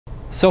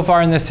So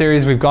far in this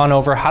series, we've gone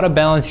over how to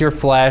balance your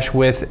flash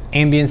with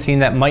ambient scene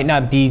that might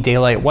not be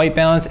daylight white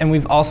balance, and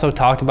we've also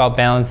talked about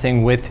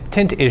balancing with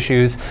tint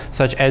issues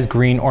such as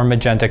green or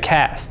magenta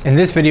cast. In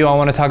this video, I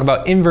want to talk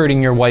about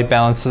inverting your white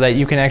balance so that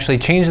you can actually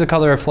change the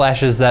color of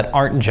flashes that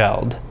aren't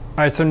gelled.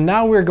 All right, so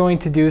now we're going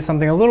to do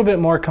something a little bit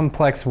more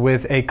complex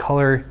with a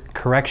color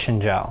correction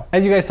gel.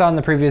 As you guys saw in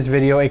the previous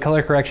video, a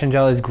color correction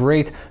gel is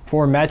great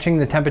for matching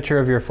the temperature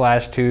of your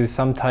flash to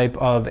some type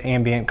of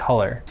ambient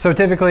color. So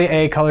typically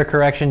a color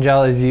correction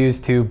gel is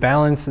used to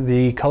balance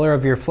the color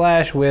of your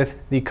flash with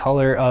the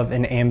color of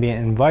an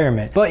ambient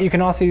environment. But you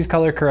can also use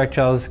color correct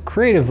gels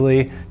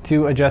creatively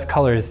to adjust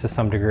colors to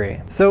some degree.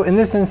 So in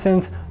this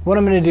instance, what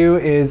I'm going to do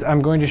is I'm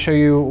going to show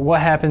you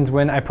what happens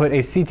when I put a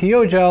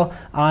CTO gel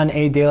on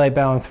a daylight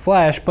balanced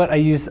flash, but I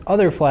use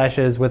other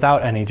flashes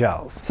without any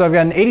gels. So I've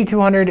got an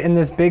 8200 in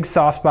this big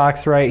soft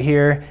box right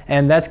here,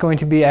 and that's going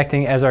to be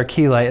acting as our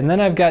key light. And then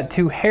I've got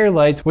two hair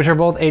lights, which are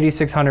both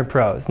 8600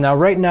 Pros. Now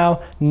right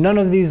now, none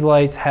of these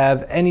lights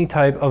have any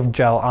type of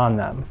gel on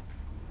them.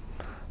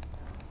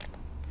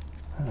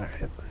 All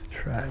right, let's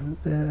try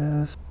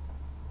this.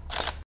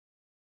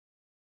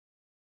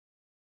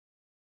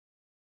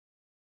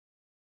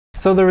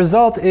 So the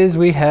result is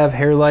we have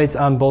hair lights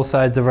on both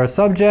sides of our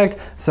subject.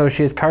 So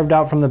she is carved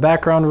out from the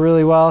background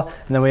really well.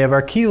 And then we have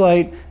our key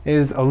light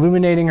is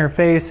illuminating her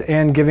face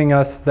and giving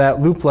us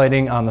that loop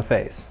lighting on the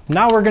face.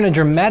 Now we're going to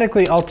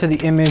dramatically alter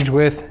the image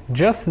with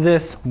just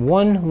this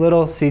one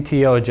little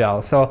CTO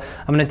gel. So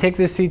I'm going to take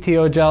this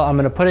CTO gel, I'm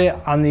going to put it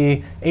on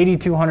the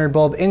 8200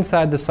 bulb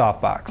inside the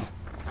softbox.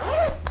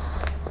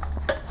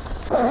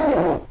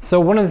 So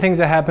one of the things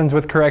that happens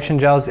with correction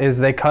gels is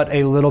they cut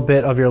a little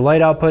bit of your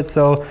light output.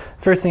 So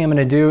first thing I'm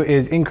going to do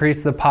is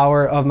increase the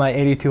power of my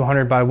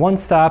 8200 by one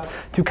stop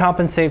to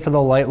compensate for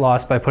the light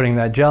loss by putting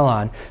that gel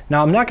on.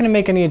 Now I'm not going to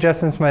make any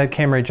adjustments to my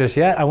camera just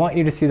yet. I want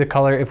you to see the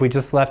color if we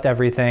just left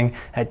everything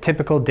at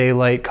typical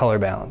daylight color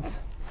balance.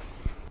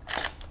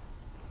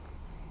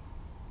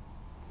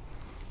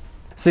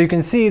 So you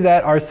can see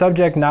that our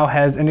subject now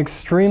has an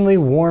extremely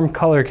warm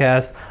color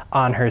cast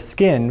on her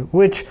skin,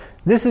 which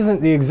this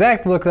isn't the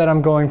exact look that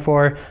I'm going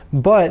for,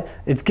 but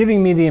it's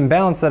giving me the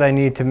imbalance that I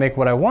need to make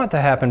what I want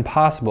to happen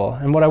possible.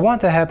 And what I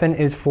want to happen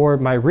is for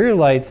my rear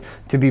lights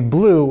to be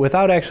blue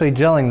without actually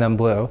gelling them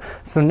blue.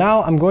 So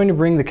now I'm going to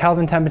bring the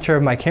Kelvin temperature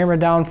of my camera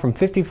down from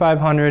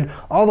 5500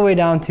 all the way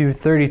down to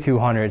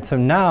 3200. So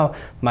now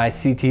my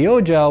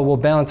CTO gel will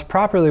balance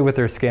properly with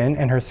her skin,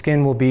 and her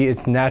skin will be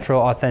its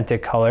natural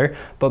authentic color,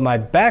 but my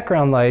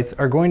background lights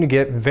are going to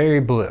get very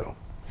blue.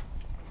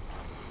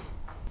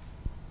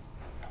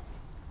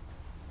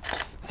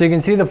 So you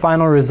can see the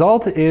final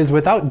result is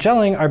without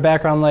gelling our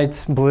background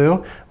lights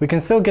blue, we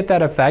can still get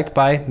that effect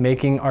by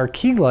making our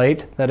key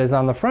light that is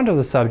on the front of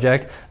the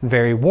subject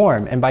very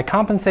warm. And by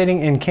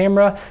compensating in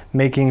camera,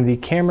 making the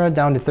camera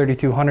down to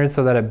 3200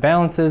 so that it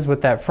balances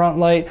with that front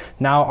light,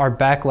 now our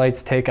back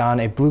lights take on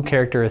a blue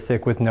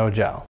characteristic with no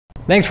gel.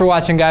 Thanks for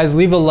watching, guys.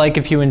 Leave a like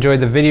if you enjoyed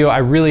the video. I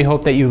really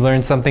hope that you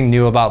learned something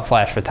new about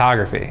flash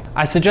photography.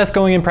 I suggest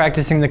going and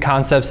practicing the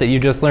concepts that you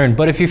just learned,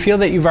 but if you feel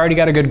that you've already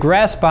got a good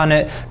grasp on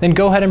it, then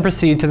go ahead and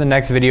proceed to the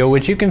next video,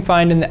 which you can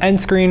find in the end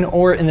screen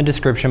or in the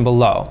description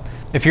below.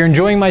 If you're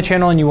enjoying my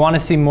channel and you want to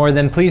see more,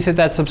 then please hit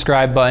that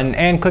subscribe button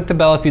and click the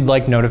bell if you'd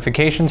like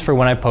notifications for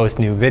when I post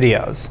new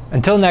videos.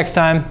 Until next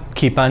time,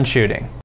 keep on shooting.